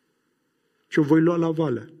 Și o voi lua la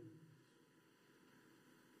vale.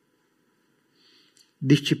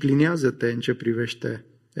 Disciplinează-te în ce privește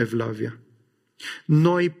evlavia.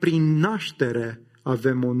 Noi, prin naștere,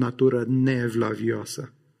 avem o natură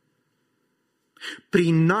neevlavioasă.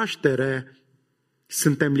 Prin naștere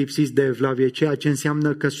suntem lipsiți de evlavie, ceea ce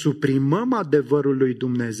înseamnă că suprimăm adevărul lui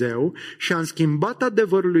Dumnezeu și am schimbat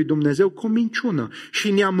adevărul lui Dumnezeu cu o minciună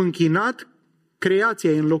și ne-am închinat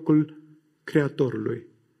creației în locul Creatorului.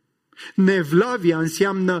 Neevlavia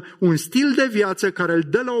înseamnă un stil de viață care îl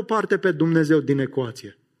dă la o parte pe Dumnezeu din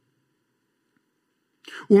ecuație.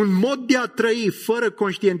 Un mod de a trăi fără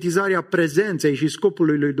conștientizarea prezenței și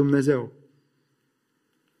scopului lui Dumnezeu.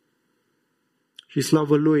 Și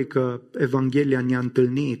slavă Lui că Evanghelia ne-a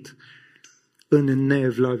întâlnit în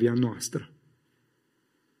neevlavia noastră.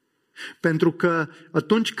 Pentru că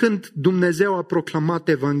atunci când Dumnezeu a proclamat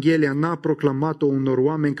Evanghelia, n-a proclamat-o unor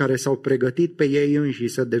oameni care s-au pregătit pe ei înși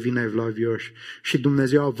să devină evlavioși. Și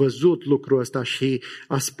Dumnezeu a văzut lucrul ăsta și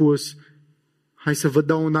a spus: hai să vă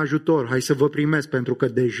dau un ajutor, hai să vă primesc, pentru că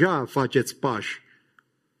deja faceți pași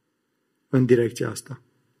în direcția asta.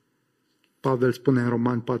 Pavel spune în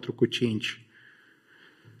Roman 4:5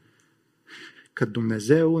 că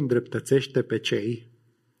Dumnezeu îndreptățește pe cei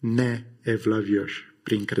neevlavioși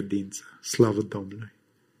prin credință. Slavă Domnului!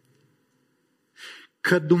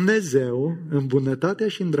 Că Dumnezeu, în bunătatea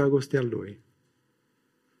și în dragostea Lui,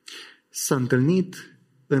 s-a întâlnit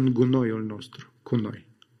în gunoiul nostru, cu noi,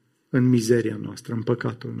 în mizeria noastră, în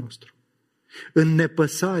păcatul nostru, în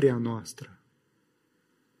nepăsarea noastră.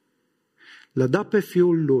 L-a dat pe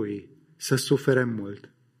Fiul Lui să sufere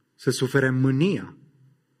mult, să sufere mânia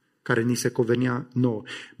care ni se cuvenea nouă.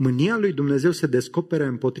 Mânia lui Dumnezeu se descopere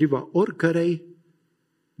împotriva oricărei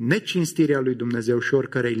necinstire a lui Dumnezeu și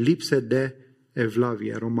oricărei lipse de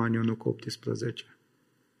evlavie. Romani 1:18.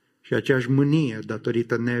 Și aceeași mânie,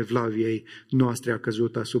 datorită neevlaviei noastre, a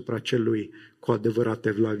căzut asupra celui cu adevărat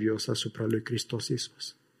evlavios, asupra lui Hristos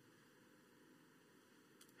Iisus.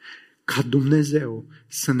 Ca Dumnezeu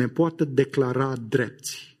să ne poată declara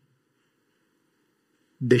drepți,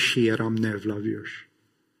 deși eram neevlavioși.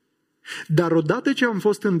 Dar odată ce am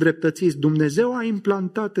fost îndreptățiți, Dumnezeu a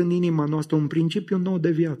implantat în inima noastră un principiu nou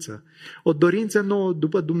de viață, o dorință nouă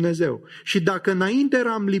după Dumnezeu. Și dacă înainte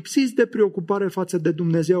eram lipsiți de preocupare față de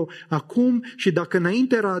Dumnezeu, acum, și dacă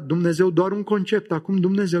înainte era Dumnezeu doar un concept, acum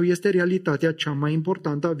Dumnezeu este realitatea cea mai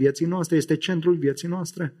importantă a vieții noastre, este centrul vieții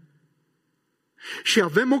noastre. Și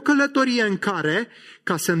avem o călătorie în care,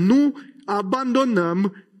 ca să nu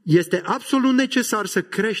abandonăm, este absolut necesar să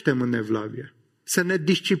creștem în evlavie. Să ne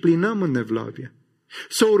disciplinăm în evlavie.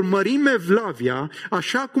 Să urmărim evlavia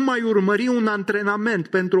așa cum ai urmări un antrenament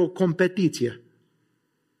pentru o competiție.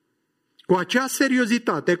 cu aceeași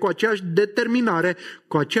seriozitate, cu aceeași determinare,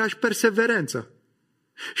 cu aceeași perseverență.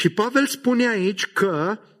 Și Pavel spune aici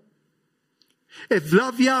că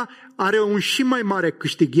evlavia are un și mai mare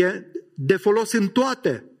câștig, e de folos în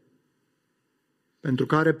toate, pentru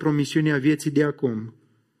că are promisiunea vieții de acum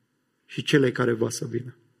și cele care va să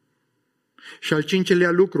vină. Și al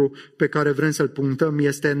cincelea lucru pe care vrem să-l punctăm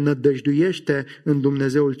este nădăjduiește în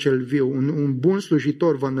Dumnezeul cel viu. Un bun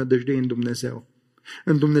slujitor va nădăjdui în Dumnezeu,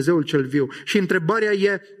 în Dumnezeul cel viu. Și întrebarea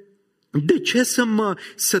e, de ce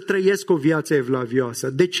să trăiesc o viață evlavioasă?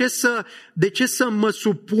 De ce să mă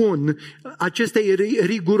supun acestei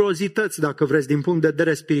rigurozități, dacă vreți, din punct de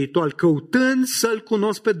vedere spiritual, căutând să-L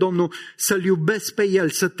cunosc pe Domnul, să-L iubesc pe El,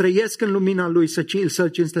 să trăiesc în lumina Lui, să-L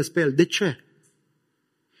cinstesc pe El? De ce?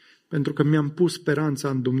 Pentru că mi-am pus speranța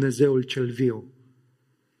în Dumnezeul cel viu,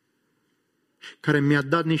 care mi-a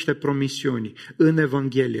dat niște promisiuni în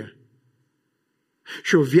Evanghelie.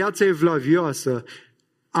 Și o viață evlavioasă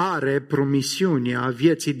are promisiunea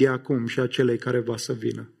vieții de acum și a celei care va să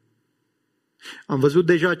vină. Am văzut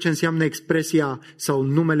deja ce înseamnă expresia sau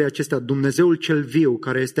numele acestea, Dumnezeul cel viu,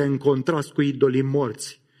 care este în contrast cu idolii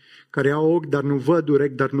morți, care au ochi, dar nu văd,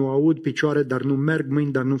 urechi, dar nu aud, picioare, dar nu merg,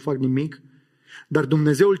 mâini, dar nu fac nimic. Dar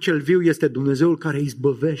Dumnezeul cel viu este Dumnezeul care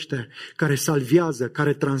izbăvește, care salvează,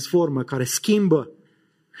 care transformă, care schimbă.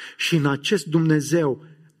 Și în acest Dumnezeu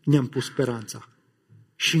ne-am pus speranța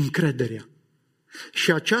și încrederea.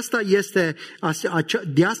 Și aceasta este,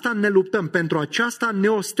 de asta ne luptăm, pentru aceasta ne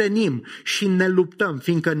ostenim și ne luptăm,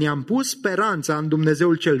 fiindcă ne-am pus speranța în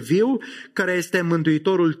Dumnezeul cel viu, care este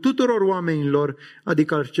mântuitorul tuturor oamenilor,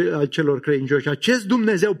 adică al celor credincioși. Acest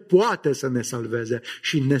Dumnezeu poate să ne salveze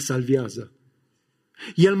și ne salvează.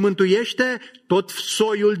 El mântuiește tot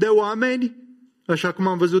soiul de oameni, așa cum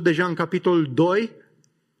am văzut deja în capitolul 2,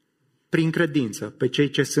 prin credință, pe cei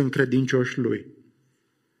ce sunt credincioși Lui.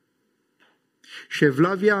 Și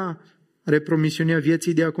evlavia are promisiunea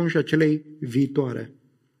vieții de acum și a celei viitoare.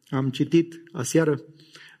 Am citit aseară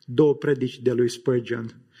 2 predici de lui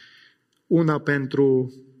Spurgeon. Una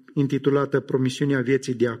intitulată Promisiunea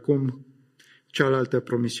vieții de acum, cealaltă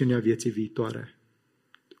Promisiunea vieții viitoare.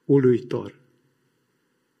 Uluitor.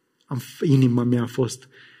 Inima mea a fost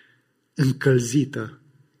încălzită.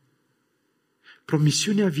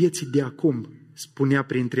 Promisiunea vieții de acum, spunea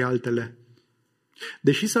printre altele,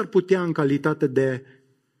 deși s-ar putea în calitate de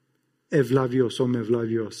evlavios, om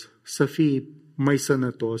evlavios, să fii mai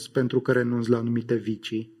sănătos pentru că renunți la anumite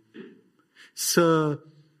vicii, să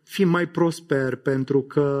fii mai prosper pentru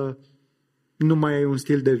că nu mai ai un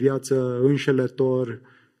stil de viață înșelător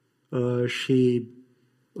și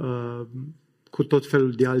cu tot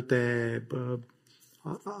felul de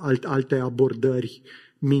alte abordări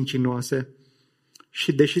mincinoase.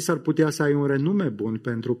 Și deși s-ar putea să ai un renume bun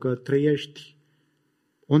pentru că trăiești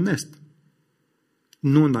onest,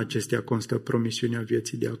 nu în acestea constă promisiunea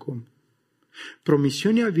vieții de acum.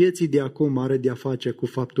 Promisiunea vieții de acum are de-a face cu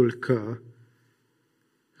faptul că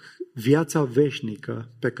viața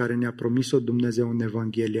veșnică pe care ne-a promis-o Dumnezeu în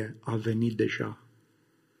Evanghelie a venit deja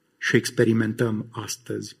și o experimentăm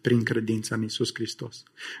astăzi prin credința în Iisus Hristos.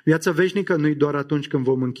 Viața veșnică nu e doar atunci când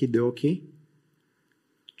vom închide ochii,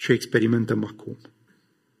 ci o experimentăm acum.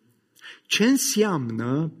 Ce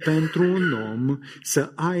înseamnă pentru un om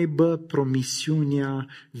să aibă promisiunea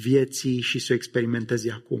vieții și să o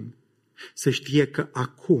experimenteze acum? Să știe că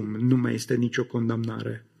acum nu mai este nicio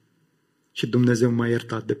condamnare, ci Dumnezeu m-a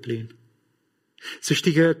iertat de plin. Să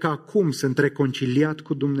știe că acum sunt reconciliat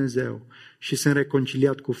cu Dumnezeu și sunt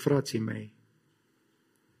reconciliat cu frații mei.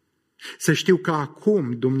 Să știu că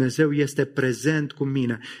acum Dumnezeu este prezent cu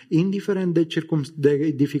mine, indiferent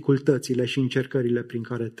de dificultățile și încercările prin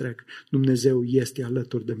care trec. Dumnezeu este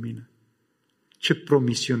alături de mine. Ce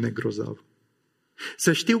promisiune grozavă!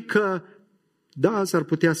 Să știu că, da, s-ar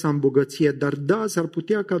putea să am bogăție, dar da, s-ar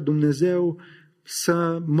putea ca Dumnezeu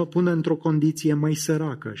să mă pună într-o condiție mai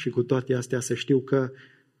săracă și cu toate astea să știu că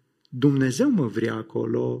Dumnezeu mă vrea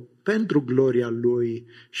acolo pentru gloria Lui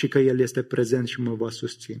și că El este prezent și mă va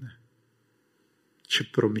susține. Ce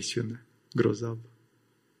promisiune grozavă!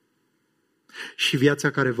 Și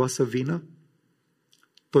viața care va să vină,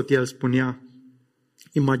 tot El spunea,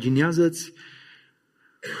 imaginează-ți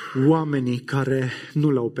oamenii care nu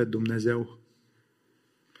l-au pe Dumnezeu,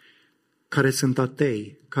 care sunt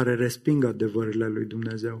atei, care resping adevărurile lui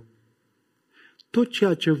Dumnezeu. Tot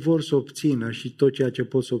ceea ce vor să obțină și tot ceea ce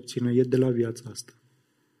pot să obțină e de la viața asta.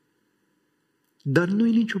 Dar nu e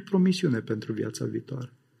nicio promisiune pentru viața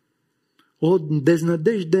viitoare. O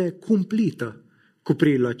deznădejde cumplită cu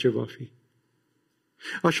privire la ce va fi.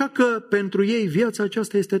 Așa că pentru ei viața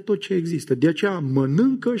aceasta este tot ce există. De aceea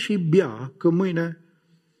mănâncă și bea, că mâine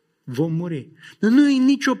vom muri. Dar nu e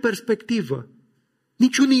nicio perspectivă,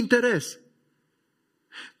 niciun interes.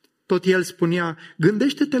 Tot el spunea,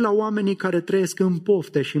 gândește-te la oamenii care trăiesc în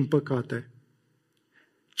pofte și în păcate.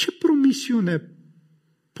 Ce promisiune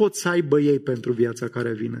pot să aibă ei pentru viața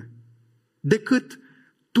care vine? Decât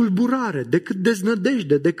tulburare, decât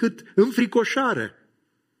deznădejde, decât înfricoșare.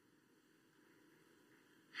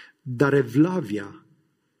 Dar Evlavia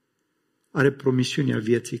are promisiunea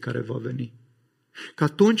vieții care va veni. Că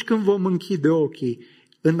atunci când vom închide ochii,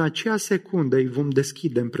 în acea secundă îi vom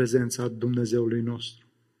deschide în prezența Dumnezeului nostru.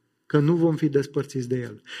 Că nu vom fi despărțiți de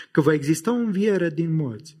El. Că va exista o înviere din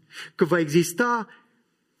morți. Că va exista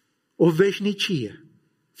o veșnicie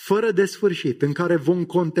fără de sfârșit, în care vom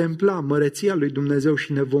contempla măreția lui Dumnezeu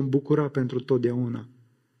și ne vom bucura pentru totdeauna.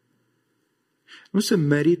 Nu se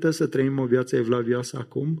merită să trăim o viață evlavioasă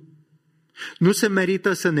acum? Nu se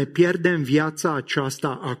merită să ne pierdem viața aceasta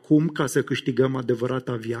acum ca să câștigăm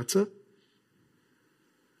adevărata viață?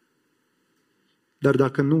 Dar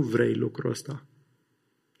dacă nu vrei lucrul ăsta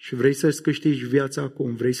și vrei să-ți câștigi viața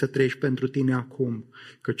acum, vrei să trăiești pentru tine acum,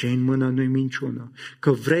 că ce în mână nu-i minciună,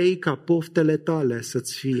 că vrei ca poftele tale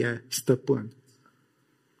să-ți fie stăpân,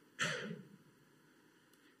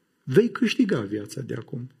 vei câștiga viața de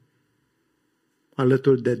acum.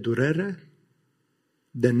 Alături de durere,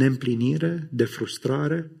 de neîmplinire, de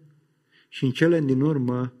frustrare și în cele din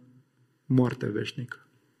urmă moarte veșnică.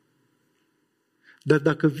 Dar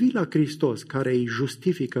dacă vii la Hristos, care îi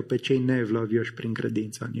justifică pe cei neevlavioși prin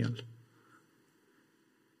credința în El,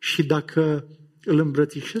 și dacă îl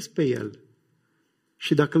îmbrățișezi pe El,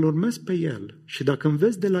 și dacă îl urmezi pe El, și dacă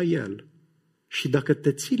înveți de la El, și dacă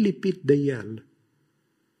te ții lipit de El,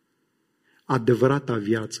 adevărata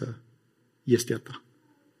viață este a ta.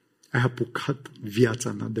 Ai apucat viața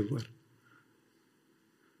în adevăr.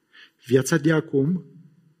 Viața de acum,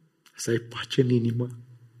 să ai pace în inimă,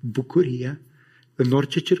 bucurie, în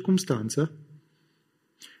orice circumstanță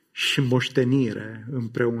și moștenire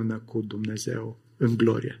împreună cu Dumnezeu în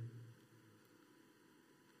glorie.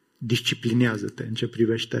 Disciplinează-te în ce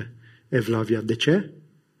privește evlavia. De ce?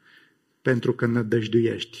 Pentru că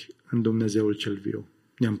nădăjduiești în Dumnezeul cel viu.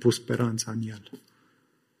 Ne-am pus speranța în El.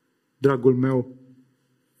 Dragul meu,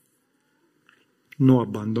 nu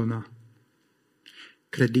abandona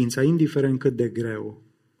credința, indiferent cât de greu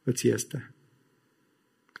îți este.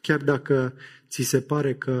 Chiar dacă ți se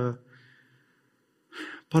pare că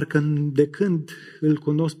parcă de când îl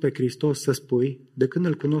cunosc pe Hristos, să spui, de când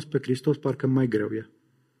îl cunosc pe Hristos, parcă mai greu e,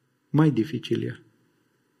 mai dificil e.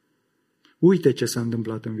 Uite ce s-a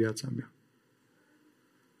întâmplat în viața mea.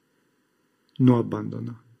 Nu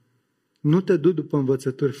abandona. Nu te du după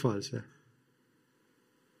învățături false.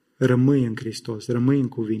 Rămâi în Hristos, rămâi în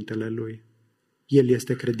cuvintele Lui. El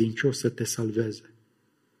este credincios să te salveze.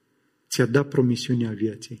 Ți-a dat promisiunea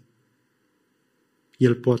vieții.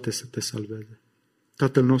 El poate să te salveze.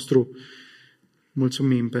 Tatăl nostru,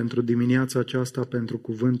 mulțumim pentru dimineața aceasta, pentru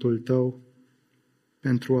cuvântul Tău,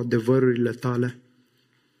 pentru adevărurile Tale.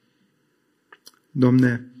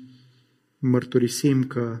 Doamne, mărturisim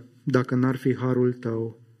că dacă n-ar fi harul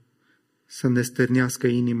Tău să ne stârnească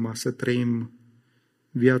inima, să trăim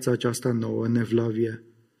viața aceasta nouă, în evlavie,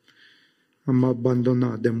 am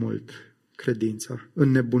abandonat de mult credința. În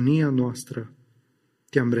nebunia noastră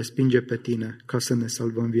Te-am respinge pe Tine ca să ne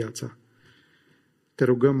salvăm viața. Te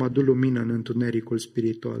rugăm, adu lumină în întunericul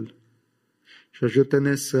spiritual și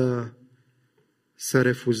ajută-ne să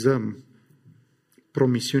refuzăm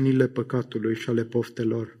promisiunile păcatului și ale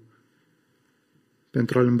poftelor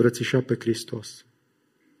pentru a-L îmbrățișa pe Hristos.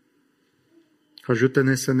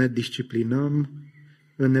 Ajută-ne să ne disciplinăm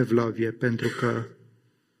în evlavie, pentru că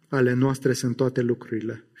ale noastre sunt toate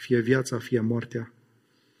lucrurile, fie viața, fie moartea,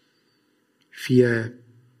 fie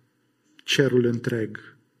cerul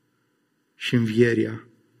întreg și învieria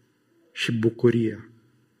și bucuria.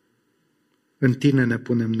 În Tine ne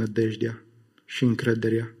punem nădejdea și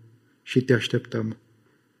încrederea și Te așteptăm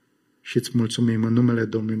și îți mulțumim în numele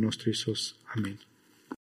Domnului nostru Iisus. Amin.